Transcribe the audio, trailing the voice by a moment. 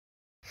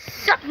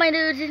up, my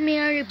dudes? It's me,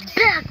 Ari,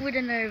 back with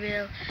another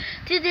video.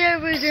 Today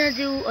we're gonna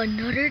do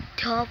another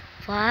top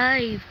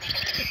 5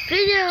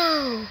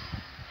 video.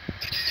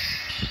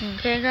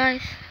 Okay,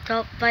 guys,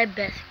 top 5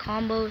 best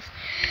combos.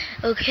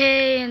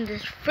 Okay, and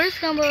this first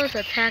combo is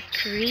attack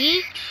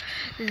 3,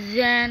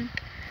 Zen,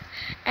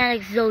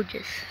 and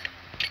Exogus.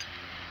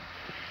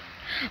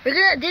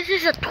 This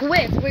is a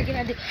twist. We're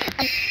gonna do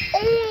an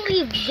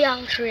only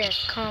valkryie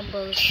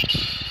combos,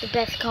 the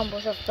best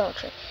combos of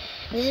valkryie.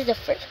 This is the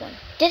first one.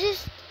 This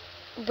is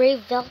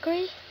brave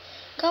valkryie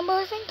combo,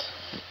 I think.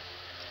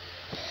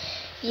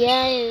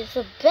 Yeah, it's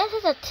the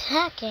best at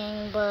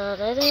attacking,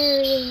 but I don't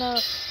really know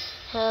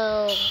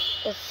how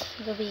it's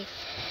gonna be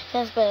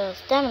sensed by a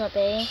stamina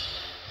bay.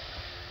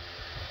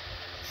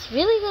 It's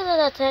really good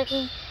at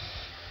attacking,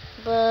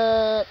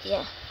 but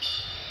yeah,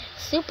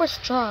 super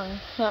strong.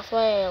 That's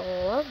why I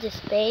love this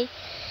bay.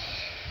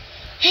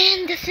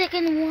 And the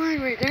second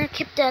one, we're gonna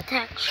keep the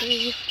attack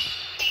tree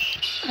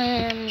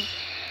and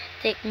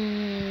take.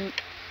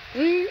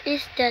 Where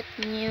is that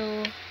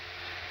new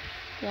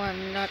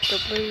one? Not the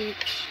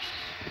bleach.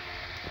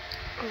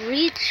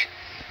 Reach.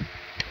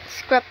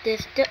 Scrap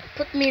this.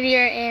 Put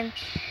meteor in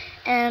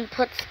and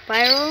put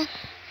spiral.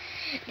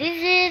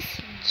 This is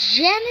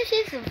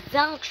Genesis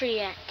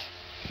valkryie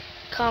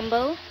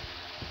combo.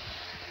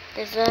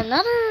 There's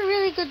another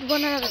really good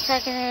one at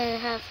attack, and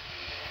it has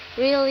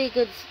really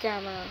good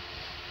stamina.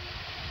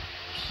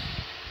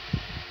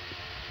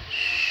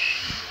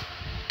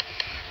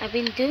 I've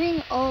been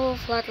doing all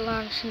flat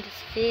launch in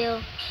this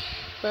field,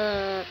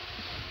 but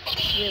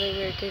it's really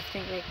weird to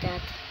think like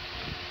that.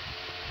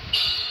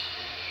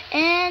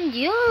 And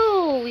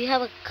yo, we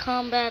have a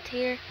combat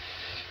here.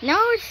 Now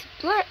it's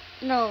black.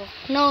 No.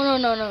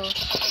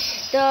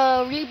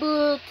 The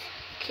reboot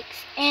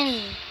kicks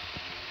in.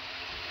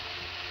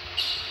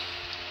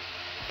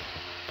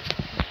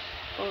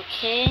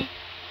 Okay.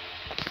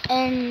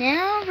 And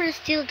now we're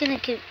still gonna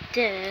keep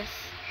this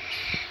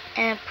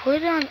and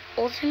put on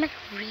ultimate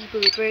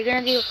reboot. We're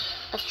gonna do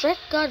a straight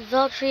god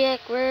valkryie.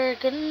 We're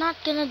not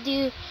gonna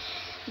do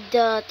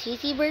the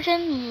TT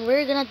version.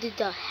 We're gonna do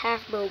the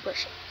half bow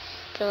version.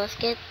 So let's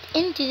get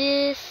into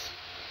this.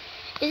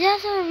 It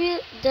has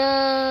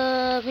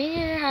the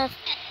meteor has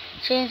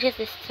changed its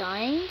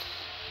designs.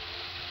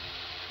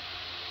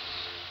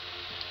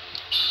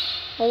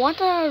 I want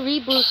a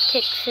reboot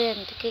to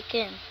kick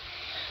in.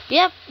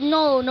 Yep,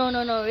 no.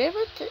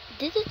 Reboot,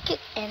 did it kick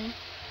in?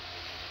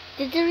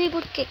 Did the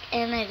reboot kick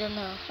in? I don't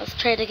know. Let's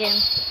try it again.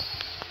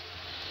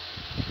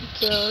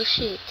 Oh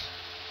shit.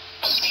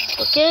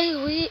 Okay,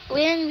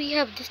 when we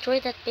have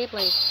destroyed that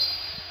Beyblade.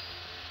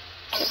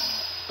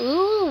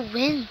 Ooh,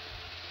 win.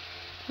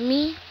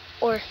 Me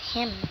or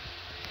him.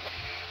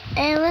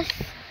 And let's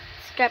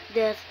scrap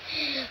this.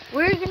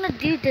 We're gonna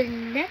do the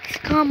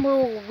next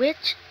combo,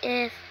 which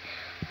is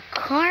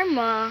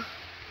Karma.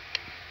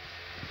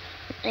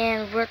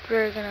 And what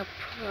we're gonna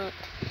put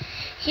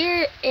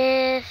here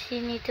is,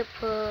 you need to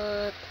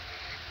put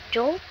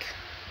Jolt.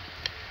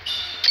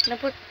 I'm gonna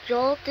put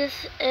Jolt.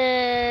 This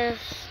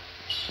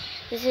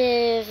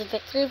is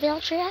Victory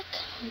valkryie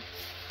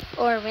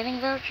or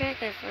Winning valkryie.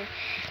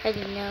 I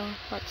don't know.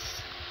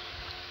 It's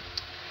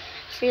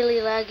really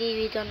laggy.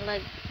 We don't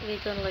like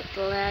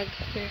the lag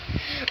here.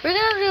 We're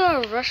gonna do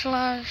a rush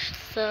launch,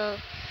 so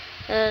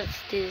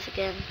let's do this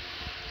again.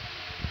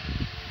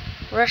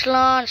 Rush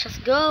launch, let's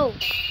go.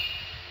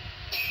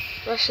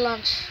 Rush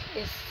launch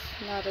is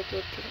not a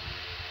good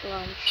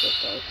launch,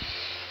 okay?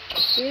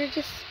 They're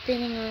just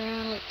spinning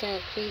around like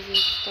that crazy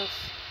stuff.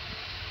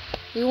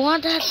 We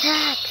want the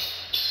attacks.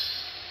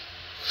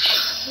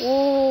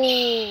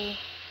 Whoa,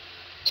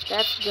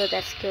 that's good.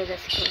 That's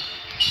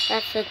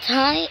the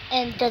tie.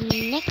 And the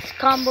next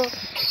combo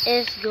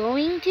is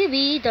going to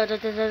be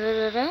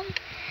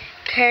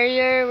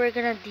carrier. We're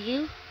gonna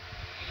do,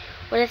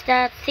 what is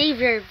that?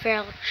 Savior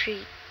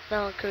valkryie.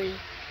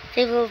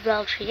 Savior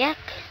valkryie.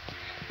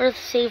 Or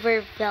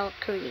Savior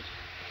valkryie.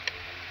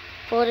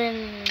 Put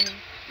in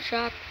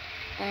shot,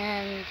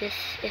 and this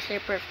is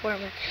their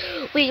performance.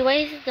 Wait, why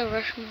is it the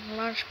rush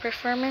launch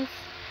performance?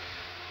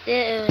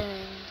 1, 2,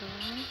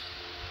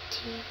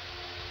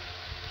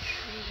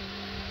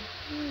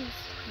 3.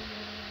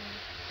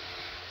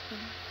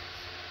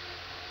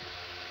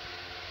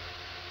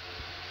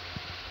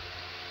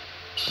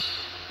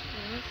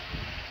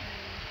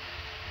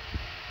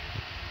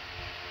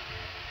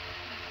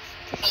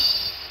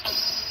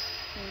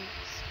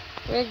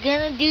 We're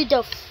gonna do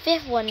the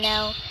 5th one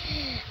now.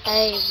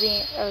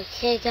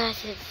 Okay,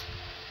 guys,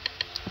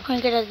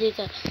 I'm gonna do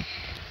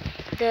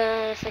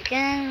the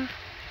second.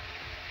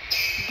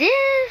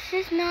 This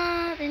is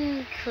not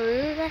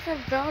included as a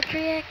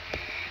valkryie,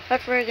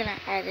 but we're gonna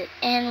add it,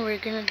 and we're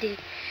gonna do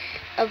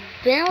a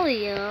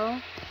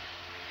Belial.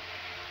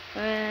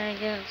 We're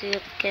gonna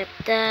keep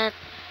that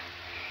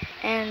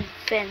and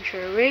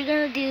Venture. We're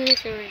gonna do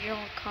his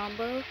original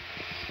combo.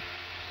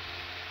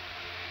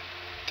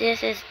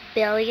 This is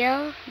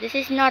Belial. This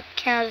is not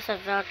counted as a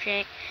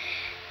valkryie,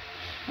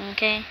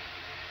 okay?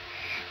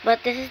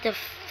 But this is the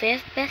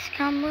 5th best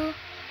combo.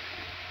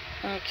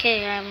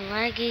 Okay, I'm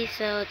laggy,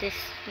 so this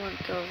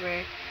won't go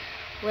very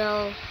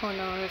well. Oh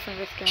no, I think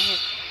it's gonna hit.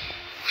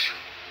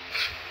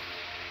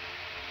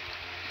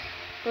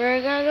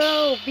 We're gonna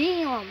go,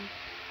 bam!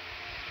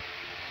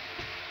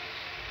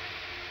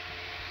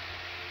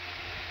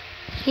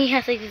 He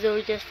has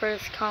exhausted for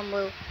his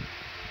combo.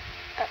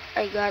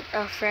 I got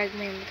a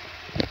fragment.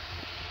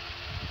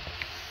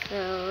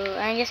 So,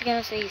 I'm just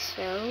gonna say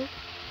so.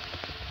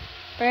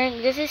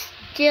 But this is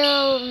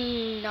still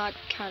not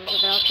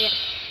counted out yet.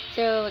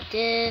 So,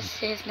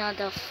 this is not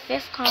the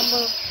 5th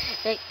combo.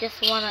 Like,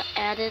 just wanna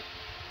add it.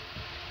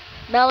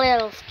 Belly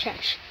of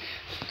trash.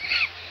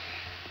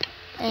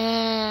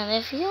 And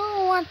if you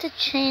want to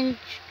change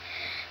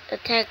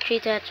attack 3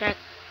 to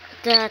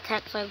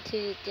attack 5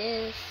 to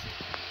this,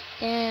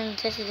 and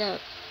test it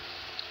out.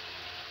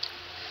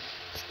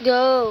 Let's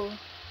go.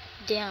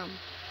 Damn.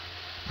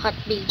 Hot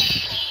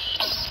beach.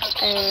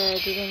 I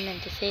didn't mean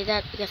to say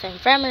that because I'm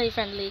family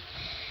friendly,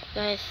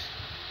 guys.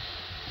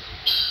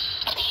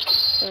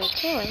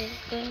 Okay, what is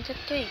it going to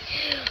do?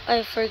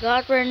 I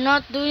forgot we're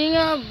not doing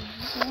a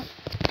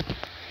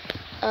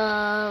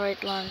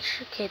right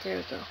launch. Okay, there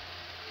we go.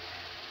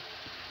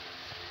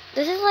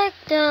 This is like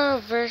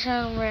the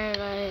version where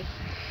like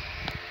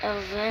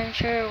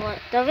adventure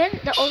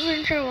the old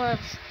adventure was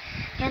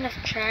kind of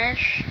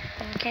trash.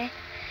 Okay,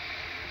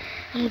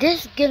 and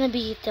this is gonna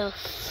be the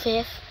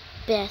 5th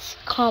best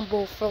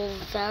combo for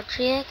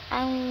valkryie.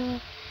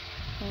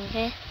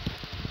 Okay.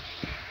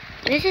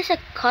 This is a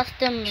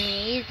custom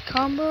made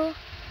combo,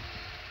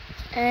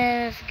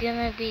 and it's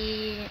gonna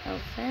be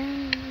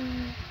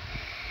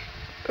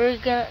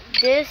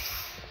this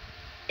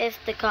is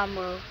the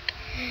combo.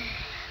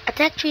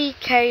 Attack 3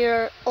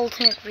 carrier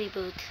ultimate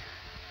reboot.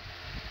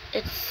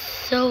 It's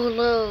so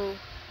low.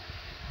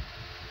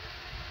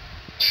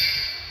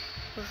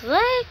 It's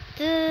like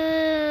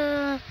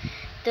the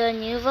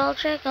new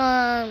valkryie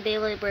on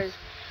Bailey Bird's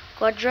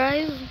quad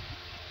drive.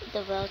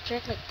 The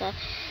valkryie like that.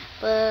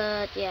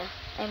 But yeah,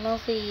 I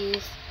mostly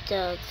use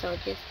the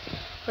soldiers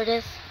for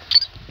this.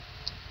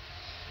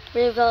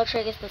 Brave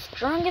valkryie is the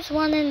strongest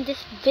one in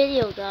this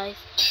video, guys.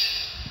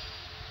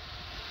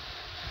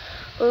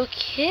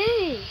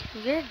 Okay,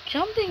 we're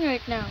jumping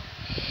right now.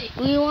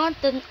 We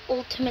want the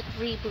ultimate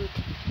reboot.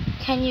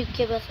 Can you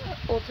give us an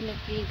ultimate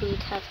reboot,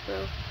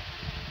 Hasbro?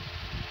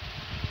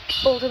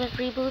 Ultimate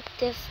reboot,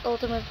 this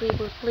ultimate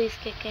reboot, please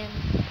kick in.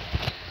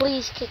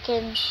 Please kick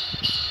in.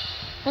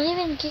 Not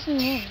even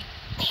kicking in.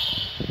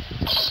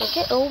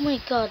 Okay, oh my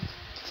god.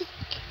 Did it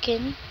kick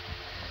in?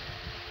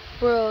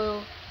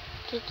 Bro,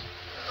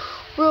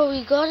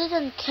 we got it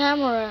on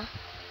camera.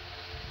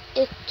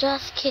 It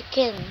just kicked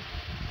in.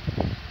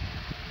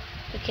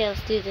 Okay,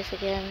 let's do this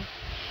again.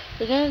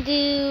 We're gonna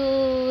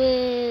do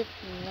it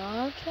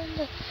not from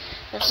the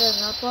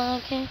that's not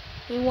one, okay?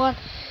 We want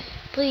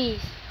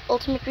please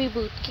ultimate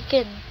reboot kick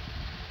in.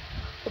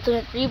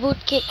 Ultimate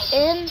reboot kick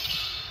in.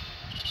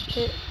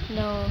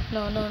 No.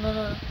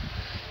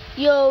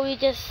 Yo, we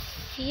just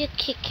see it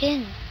kick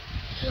in.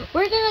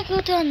 We're gonna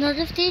go to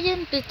another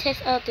stadium to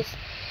test out this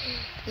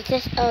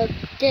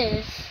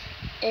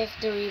if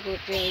the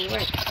reboot really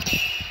works.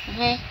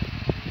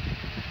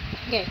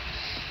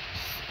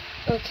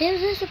 Okay,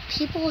 there's some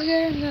people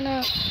here. I'm gonna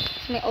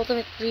use my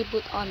ultimate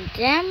reboot on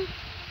them.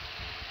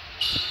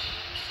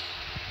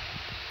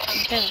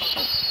 Okay.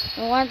 I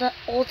want the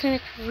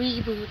ultimate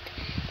reboot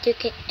to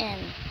kick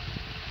in.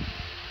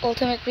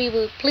 Ultimate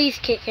reboot, please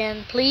kick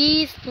in.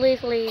 Please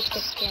kick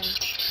in.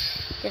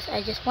 Yes,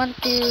 I just want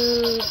to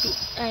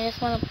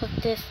put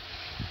the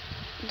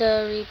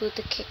reboot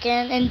to kick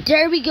in, and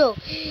there we go.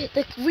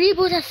 The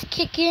reboot has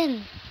kicked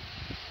in.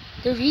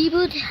 The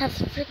reboot has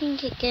freaking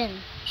kicked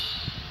in.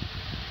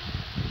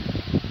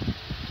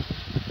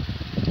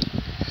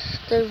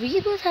 The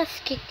reboot has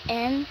kicked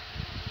in,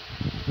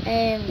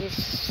 and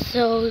it's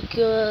so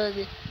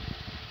good.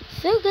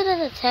 So good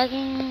at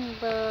attacking,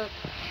 but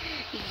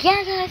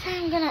yeah, guys,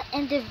 I'm gonna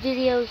end the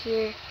video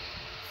here.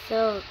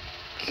 So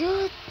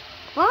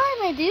goodbye,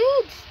 my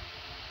dudes.